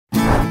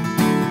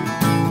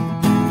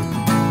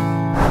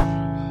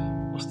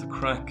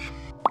crack?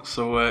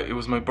 So it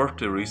was my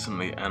birthday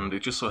recently, and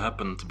it just so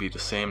happened to be the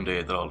same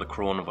day that all the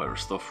coronavirus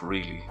stuff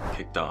really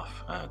kicked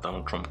off.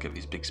 Donald Trump gave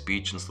his big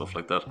speech and stuff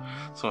like that,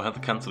 so I had to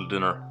cancel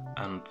dinner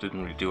and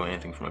didn't really do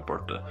anything for my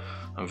birthday.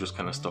 I was just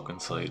kind of stuck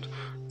inside,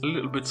 a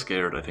little bit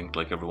scared, I think,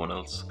 like everyone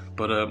else.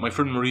 But my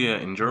friend Maria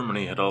in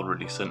Germany had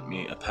already sent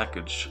me a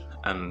package,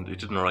 and it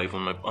didn't arrive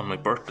on my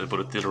birthday, but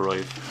it did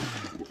arrive,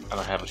 and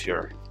I have it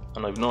here.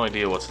 And I have no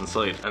idea what's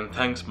inside. And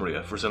thanks,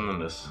 Maria, for sending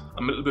this.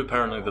 I'm a little bit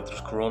paranoid that there's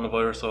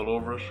coronavirus all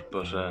over it,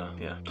 but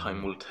yeah,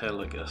 time will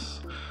tell, I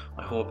guess.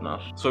 I hope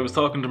not. So I was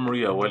talking to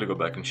Maria a while ago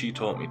back, and she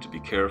taught me to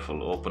be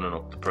careful opening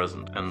up the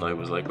present. And I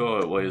was like,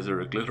 oh, why is there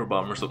a glitter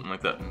bomb or something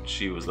like that? And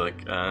she was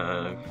like,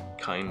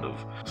 kind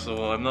of.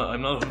 So I'm not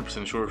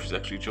 100% sure if she's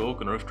actually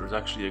joking or if there's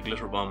actually a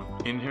glitter bomb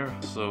in here.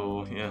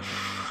 So yeah,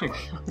 I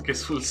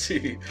guess we'll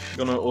see. I'm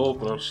gonna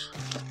open it.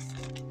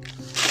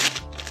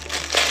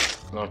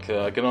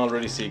 Okay, I can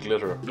already see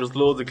glitter. There's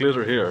loads of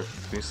glitter here.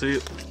 Can you see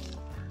it?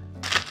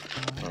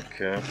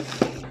 Okay.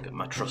 Get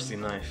my trusty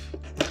knife.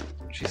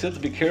 She said to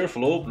be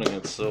careful opening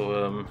it,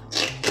 so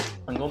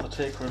I'm going to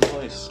take her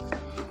advice.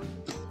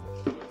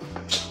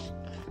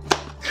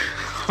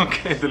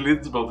 Okay, the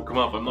lid's about to come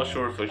off. I'm not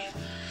sure if I'm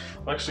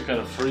actually kind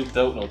of freaked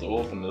out now to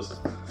open this.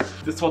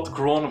 This is what the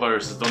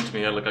coronavirus has done to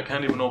me. Like, I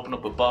can't even open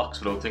up a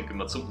box without thinking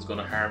that something's going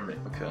to harm me.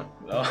 Okay.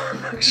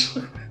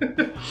 Actually,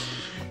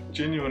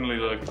 genuinely,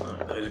 like,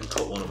 I didn't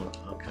cut one of them.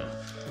 Okay.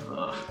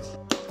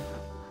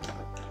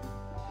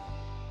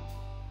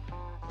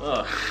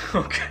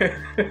 Okay.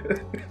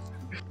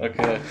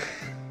 Okay.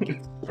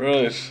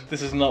 Right.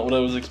 This is not what I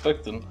was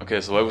expecting.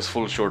 Okay, so I was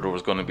full sure there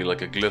was going to be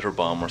like a glitter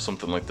bomb or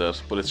something like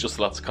that, but it's just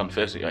lots of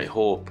confetti. I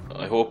hope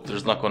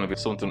there's not going to be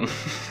something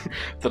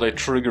that I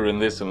trigger in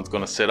this and it's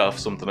going to set off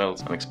something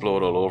else and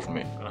explode all over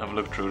me. I'll have a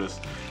look through this.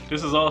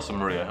 This is awesome,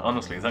 Maria.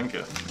 Honestly, thank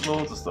you.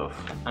 Loads of stuff.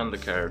 And a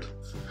card.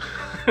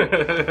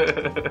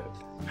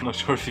 I'm not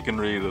sure if you can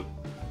read it.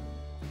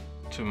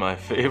 To my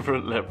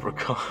favorite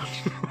leprechaun.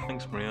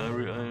 Thanks, Maria. I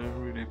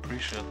really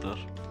appreciate that.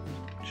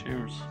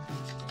 Cheers.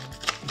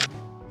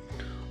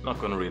 I'm not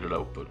going to read it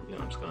out, but yeah,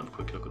 I'm just going to have a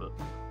quick look at it.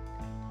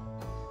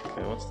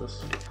 Okay, what's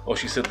this? Oh,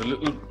 she said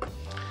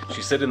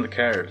she said in the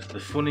card, the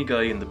funny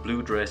guy in the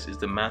blue dress is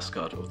the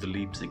mascot of the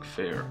Leipzig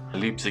fair.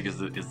 Leipzig is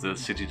the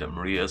city that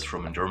Maria is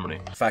from in Germany.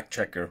 Fact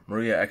checker,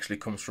 Maria actually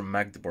comes from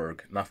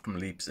Magdeburg, not from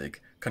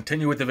Leipzig.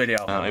 Continue with the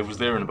video. I was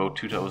there in about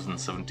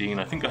 2017.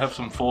 I think I have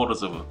some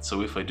photos of it,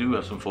 so if I do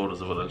have some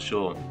photos of it, I'll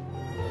show them.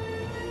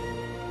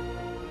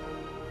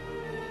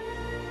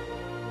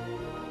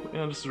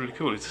 Yeah, this is really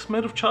cool. It's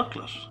made of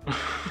chocolate.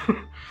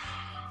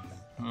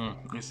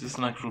 Is this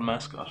an actual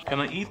mascot? Can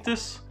I eat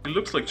this? It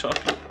looks like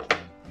chocolate.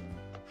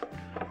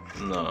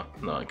 No,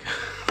 I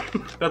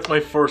can't. That's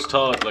my first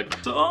thought. Like,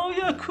 oh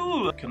yeah,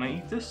 cool. Can I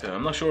eat this? Yeah,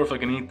 I'm not sure if I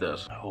can eat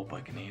that. I hope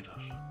I can eat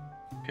it.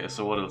 Okay,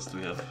 so what else do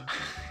we have?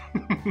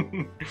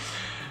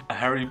 A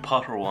Harry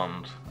Potter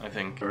wand, I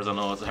think. Or I don't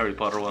know, it's a Harry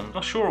Potter wand.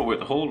 Not sure what way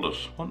to hold it.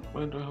 What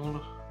way do I hold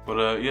it?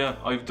 But yeah,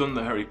 I've done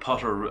the Harry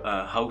Potter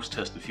house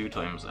test a few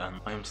times, and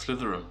I am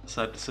Slytherin.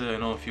 Sad to say, I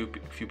know a few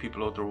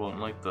people out there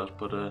won't like that,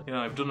 but yeah,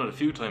 I've done it a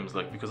few times,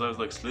 like, because I was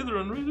like,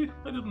 Slytherin, really?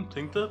 I didn't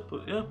think that,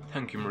 but yeah.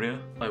 Thank you, Maria.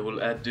 I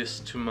will add this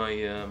to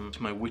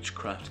my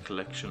witchcraft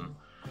collection,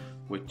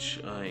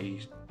 which I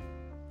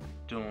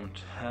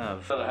don't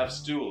have. But I have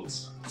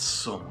stools. It's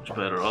so much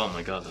better. Oh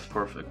my god, that's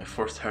perfect. My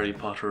first Harry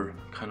Potter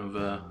kind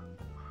of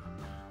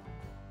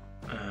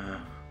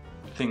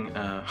thing.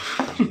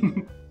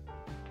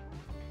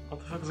 What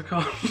the fuck is it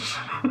called?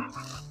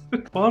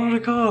 What are they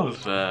called?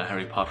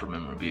 Harry Potter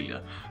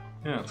memorabilia.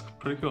 Yeah, it's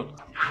pretty cool.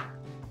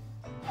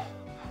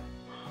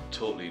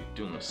 Totally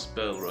doing a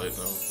spell right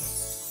now.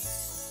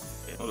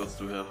 Yeah, what else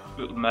do we have?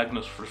 A little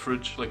magnet for the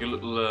fridge, like a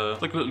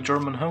little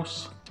German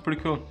house. It's pretty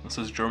cool. It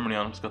says Germany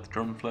on it. It's got the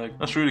German flag.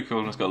 That's really cool.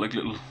 And it's got like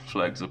little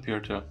flags up here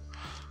too. I'm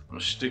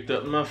gonna stick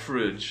that in my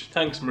fridge.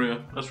 Thanks,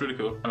 Maria. That's really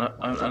cool.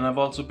 And I've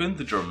also been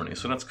to Germany,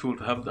 so that's cool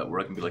to have that where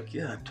I can be like,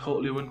 yeah, I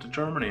totally went to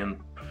Germany and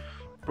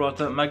brought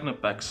that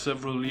magnet back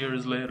several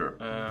years later.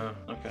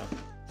 Okay.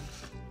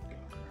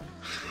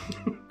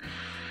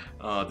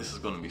 This is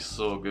gonna be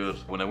so good.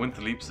 When I went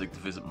to Leipzig to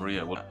visit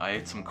Maria, well, I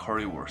ate some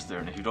currywurst there,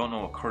 and if you don't know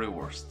what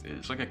currywurst is,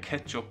 it's like a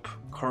ketchup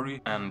curry,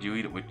 and you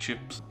eat it with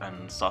chips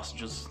and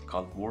sausages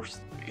called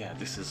wurst. Yeah,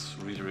 this is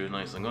really, really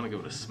nice. I'm gonna give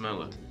it a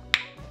smell.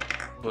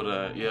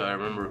 But yeah, I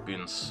remember it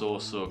being so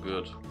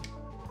good.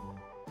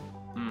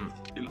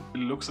 It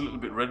looks a little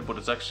bit red, but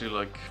it's actually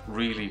like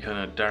really kind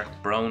of dark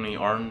browny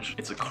orange.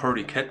 It's a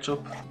curry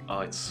ketchup.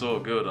 Oh, it's so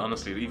good,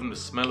 honestly. Even the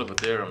smell of it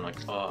there, I'm like,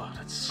 oh,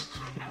 that's...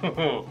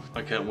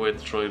 I can't wait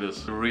to try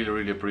this. I really,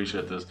 really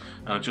appreciate this.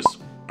 And it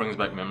just brings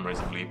back memories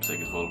of Leipzig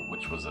as well,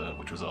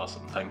 which was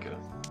awesome. Thank you.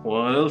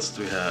 What else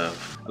do we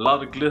have? A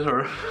lot of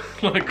glitter.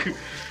 Like,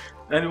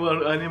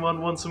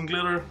 anyone want some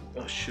glitter?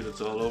 Oh shit,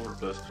 it's all over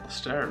the place.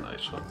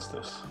 Starlight, what's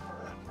this?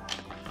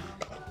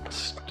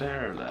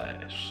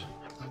 Starlight.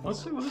 What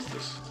is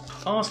this?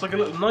 Oh, it's like a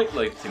little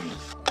nightlight thingy.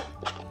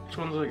 Which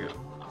one's I get?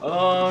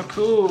 Oh,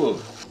 cool!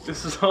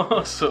 This is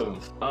awesome!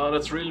 Oh,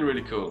 that's really,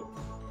 really cool.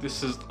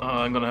 This is,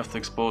 I'm gonna have to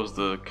expose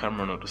the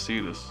camera now to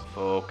see this.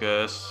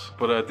 Focus.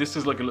 But this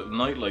is like a little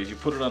nightlight. You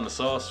put it on the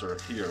saucer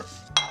here.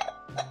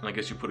 And I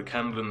guess you put a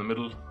candle in the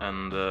middle,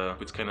 and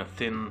it's kind of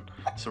thin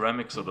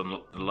ceramic so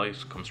the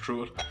light comes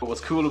through it. But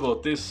what's cool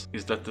about this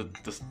is that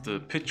the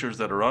pictures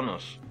that are on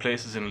it,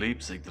 places in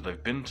Leipzig that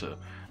I've been to,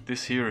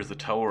 this here is the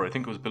tower. I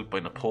think it was built by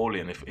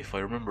Napoleon, if I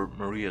remember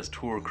Maria's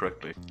tour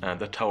correctly. And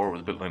that tower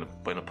was built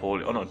by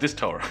Napoleon. Oh no, this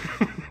tower.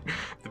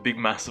 The big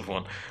massive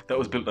one. That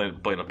was built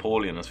by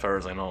Napoleon as far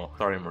as I know.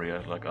 Sorry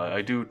Maria, like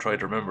I do try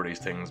to remember these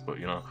things, but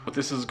you know. But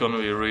this is gonna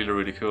be really,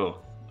 really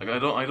cool. Like I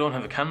don't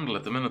have a candle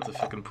at the minute to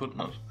fucking put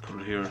in it.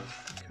 Put it here.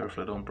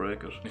 Careful I don't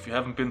break it. If you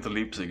haven't been to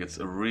Leipzig, it's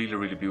a really,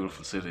 really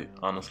beautiful city,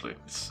 honestly.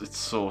 It's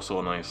so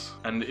nice.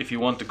 And if you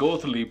want to go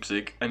to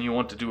Leipzig and you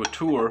want to do a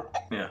tour,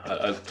 yeah,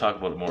 I'll talk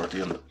about it more at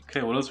the end.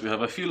 Okay, what else do we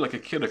have? I feel like a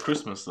kid at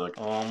Christmas, like,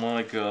 oh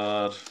my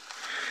god.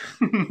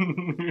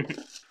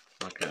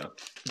 Okay.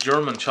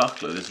 German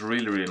chocolate is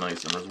really, really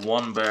nice, and there's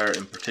one bar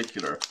in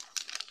particular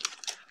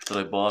that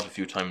I bought a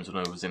few times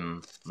when I was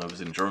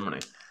in Germany.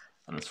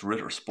 And it's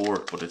Ritter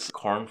Sport, but it's a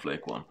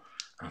cornflake one.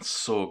 And it's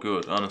so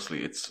good,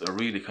 honestly. It's a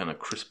really kind of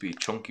crispy,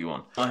 chunky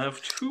one. I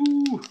have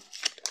two.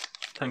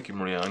 Thank you,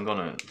 Maria. I'm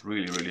gonna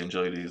really, really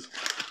enjoy these.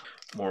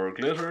 More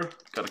glitter.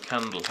 Got a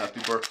candle. Happy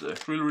birthday.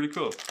 Really, really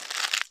cool.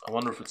 I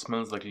wonder if it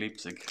smells like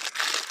Leipzig.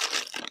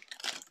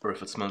 Or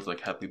if it smells like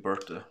happy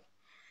birthday.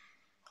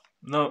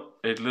 No,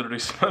 it literally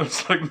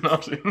smells like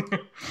nothing.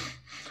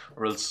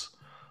 Or else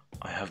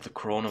I have the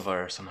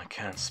coronavirus and I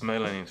can't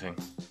smell anything.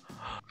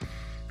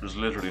 There's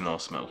literally no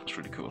smell. It's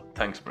really cool.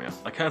 Thanks, Maria.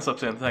 I can't stop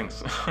saying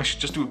thanks. I should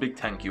just do a big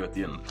thank you at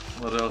the end.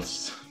 What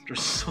else?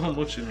 There's so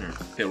much in here.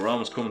 Okay, we're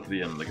almost coming to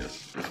the end, I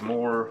guess. There's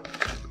more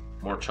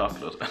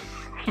chocolate.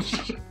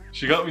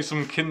 She got me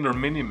some Kinder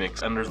Mini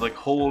Mix, and there's like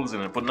holes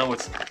in it, but now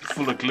it's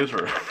full of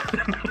glitter.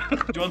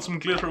 Do you want some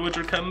glitter with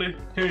your candy?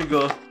 Here you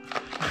go.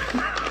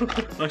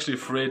 I'm actually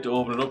afraid to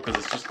open it up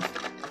because it's just...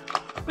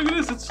 Look at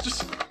this, it's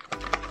just...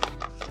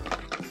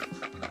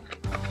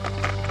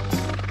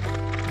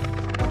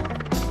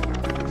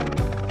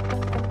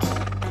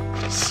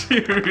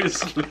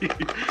 Seriously,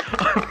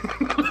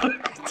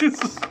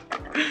 this is...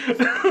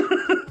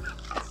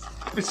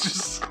 It's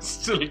just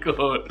still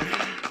going.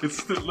 It's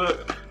still...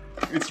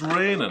 It's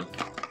raining.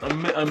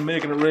 I'm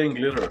making it rain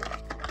glitter.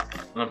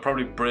 And I'm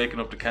probably breaking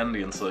up the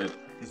candy inside.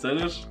 Is that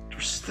it?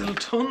 There's still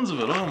tons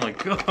of it, oh my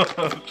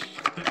god.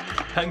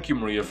 Thank you,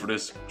 Maria, for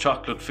this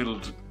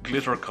chocolate-filled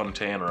glitter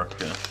container.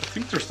 Yeah, I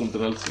think there's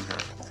something else in here.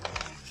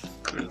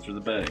 There's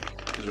the bag.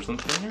 Is there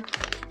something in here?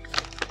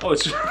 Oh,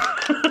 it's just...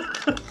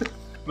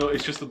 No,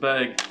 it's just a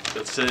bag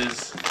that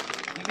says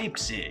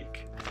Leipzig.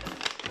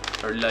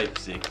 Or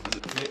Leipzig.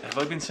 Have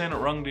I been saying it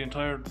wrong the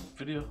entire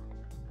video?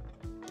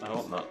 I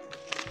hope not.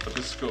 But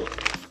this is cool.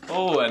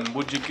 Oh, and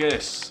would you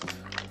guess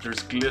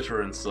there's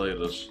glitter inside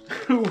it?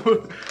 Who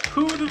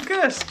would have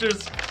guessed?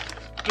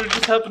 There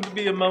just happened to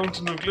be a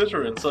mountain of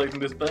glitter inside in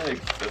this bag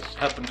that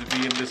happened to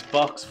be in this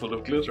box full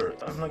of glitter.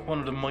 I'm like one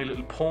of the My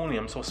Little Pony,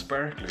 I'm so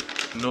sparkly.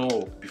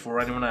 No, before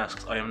anyone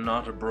asks, I am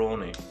not a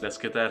brony. Let's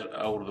get that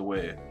out of the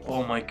way.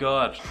 Oh my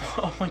god.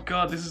 Oh my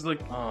god, this is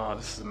like, oh,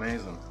 this is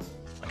amazing.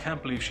 I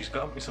can't believe she's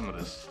got me some of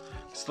this.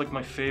 It's like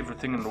my favorite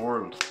thing in the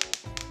world.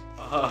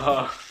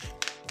 Ah,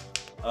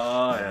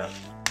 yeah.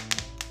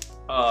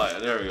 Ah, yeah,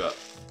 there we go.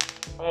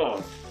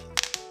 Oh.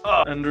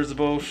 Ah. And there's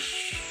about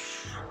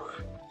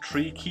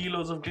 3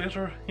 kilos of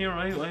glitter here,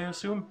 I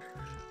assume.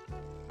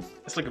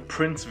 It's like a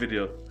Prince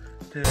video.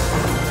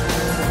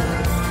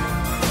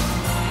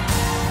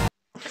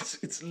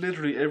 It's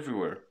literally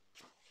everywhere.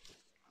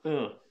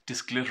 Ugh.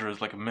 This glitter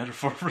is like a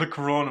metaphor for the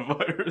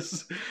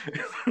coronavirus.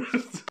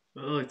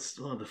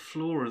 The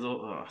floor is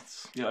all...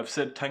 yeah, I've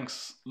said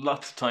thanks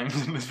lots of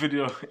times in this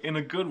video in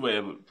a good way,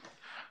 but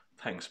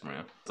thanks,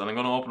 Maria. And I'm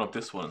gonna open up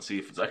this one and see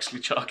if it's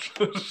actually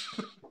chocolate.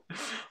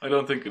 I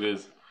don't think it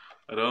is.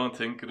 I don't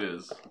think it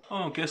is.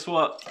 Oh, guess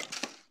what?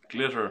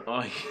 Glitter.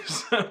 Oh,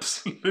 he's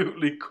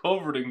absolutely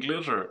covered in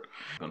glitter.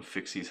 I'm gonna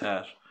fix his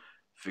hat,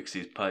 fix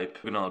his pipe.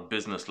 Looking all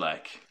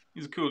business-like.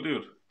 He's a cool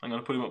dude. I'm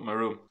gonna put him up in my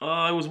room. Oh,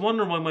 I was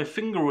wondering why my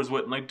finger was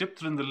wet and I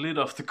dipped it in the lid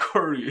off the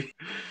curry.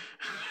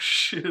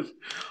 Shit.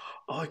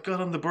 Oh, I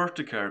got on the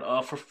birthday card.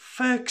 Oh, for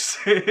feck's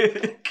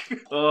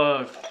sake.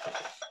 Oh.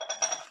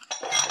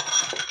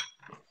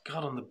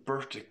 Got on the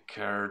birthday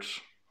card.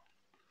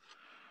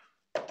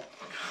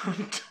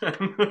 God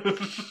damn it.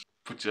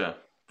 But yeah,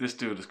 this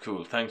dude is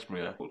cool. Thanks,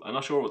 Maria. I'm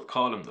not sure what to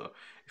call him though.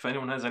 If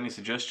anyone has any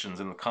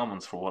suggestions in the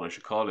comments for what I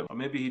should call him, or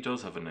maybe he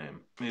does have a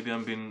name. Maybe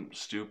I'm being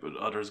stupid.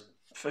 Oh, there's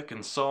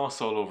fucking sauce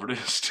all over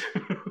this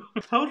too.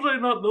 How did I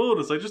not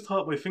notice? I just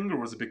thought my finger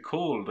was a bit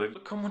cold.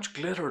 Look how much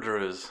glitter there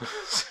is.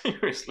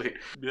 Seriously.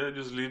 Yeah,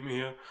 just leave me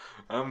here.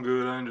 I'm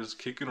good. I'm just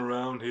kicking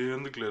around here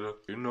in the glitter.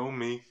 You know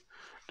me.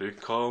 They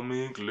call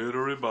me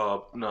Glittery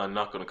Bob. No, I'm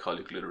not gonna call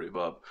you Glittery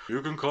Bob.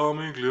 You can call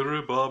me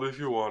Glittery Bob if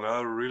you want. I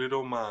really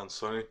don't mind,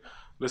 Sonny.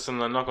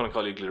 Listen, I'm not gonna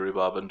call you Glittery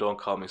Bob, and don't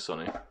call me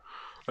Sonny.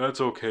 That's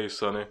okay,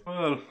 Sonny.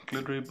 Well,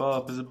 Glittery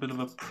Bob is a bit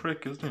of a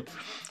prick, isn't he?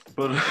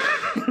 But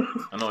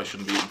I know I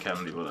shouldn't be eating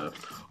candy, but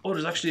oh,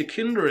 there's actually a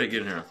Kinder Egg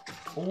in here.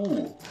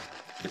 Oh,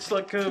 it's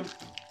like a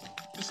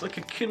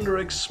Kinder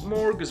Egg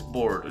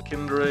smorgasbord. A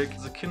Kinder Egg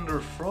is a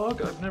Kinder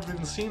Frog. I've never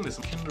even seen this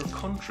in Kinder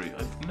Country.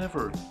 I've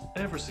never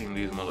ever seen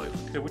these in my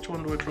life. Okay, which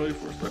one do I try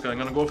first? Okay, I'm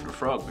gonna go for the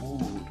frog.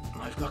 Ooh,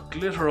 I've got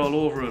glitter all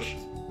over it.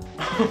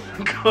 Oh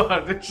my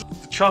god,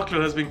 the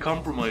chocolate has been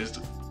compromised.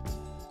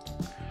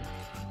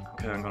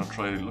 Okay, I'm gonna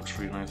try it. It looks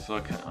really nice. So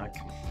I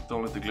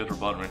don't let the glitter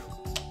bother me.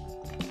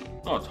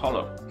 Oh, it's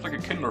hollow. It's like a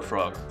Kinder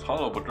Frog. It's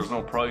hollow, but there's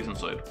no prize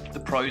inside. The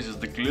prize is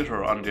the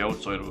glitter on the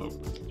outside of it.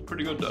 It's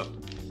pretty good though.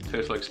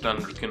 Tastes like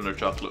standard Kinder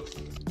chocolate.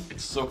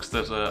 It sucks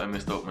that I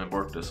missed out my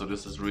birthday, so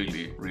this has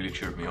really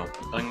cheered me up.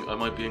 I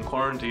might be in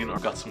quarantine or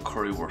got some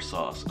currywurst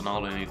sauce, and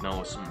all I need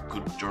now is some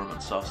good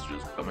German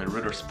sausages. Got my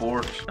Ritter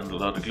Sport and a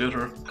lot of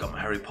glitter. Got my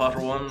Harry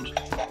Potter wand.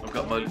 I've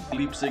got my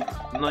Leipzig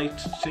night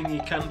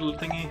thingy, candle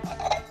thingy.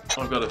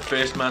 I've got a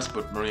face mask,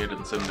 but Maria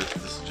didn't send it.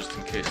 This is just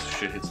in case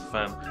shit hits the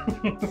fan.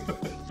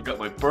 I've got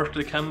my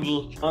birthday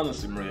candle.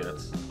 Honestly, Maria,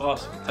 it's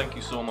awesome. Thank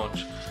you so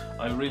much.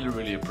 I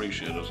really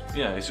appreciate it.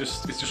 Yeah, it's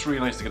just really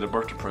nice to get a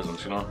birthday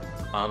present, you know.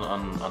 On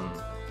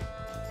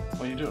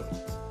what are you doing?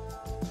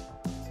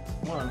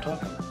 What, I'm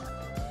talking.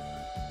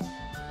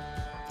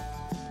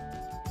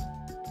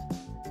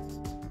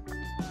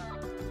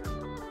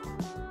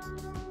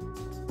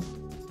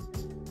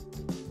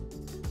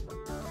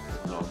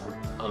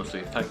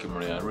 Honestly, thank you,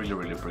 Maria. I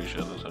really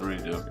appreciate it. I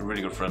really do. You're a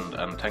really good friend,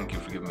 and thank you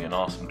for giving me an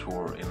awesome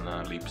tour in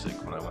Leipzig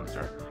when I went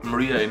there.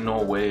 Maria in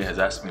no way has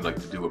asked me like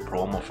to do a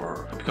promo for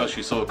her, and because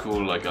she's so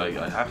cool, like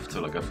I have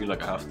to. Like I feel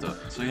like I have to.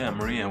 So yeah,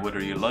 Maria,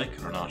 whether you like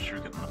it or not, you're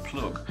getting a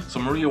plug. So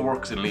Maria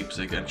works in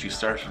Leipzig, and she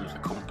started a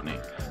company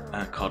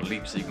called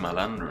Leipzig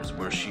Malanders,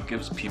 where she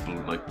gives people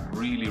like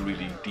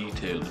really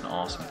detailed and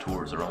awesome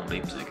tours around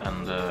Leipzig,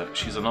 and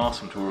she's an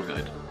awesome tour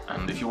guide.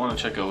 And if you want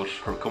to check out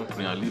her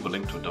company, I'll leave a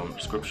link to it down in the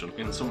description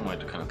in some way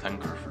to kind of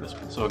thank her for this.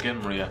 So again,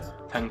 Maria,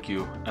 thank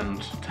you,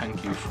 and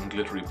thank you from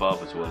Glittery Bob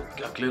as well.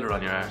 You got glitter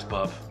on your arse,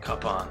 Bob.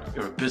 Cop on.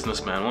 You're a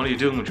businessman. What are you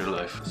doing with your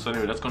life? So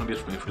anyway, that's going to be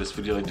it for me for this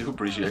video. I do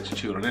appreciate you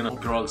tuning in. I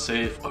hope you're all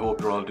safe. I hope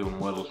you're all doing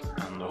well,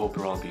 and I hope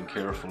you're all being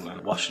careful and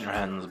washing your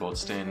hands about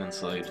staying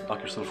inside.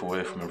 Lock yourself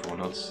away from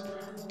everyone else.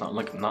 Not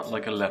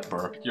like a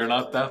leper. You're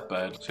not that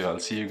bad. So yeah, I'll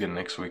see you again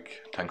next week.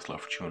 Thanks a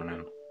lot for tuning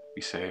in.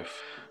 Be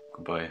safe.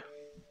 Goodbye.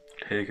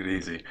 Take it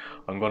easy.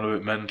 I'm going a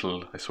bit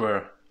mental. I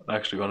swear. I'm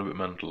actually going a bit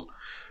mental.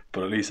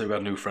 But at least I've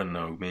got a new friend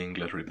now. Me and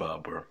Glittery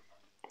Bob.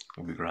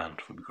 We'll be grand.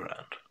 We'll be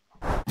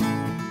grand.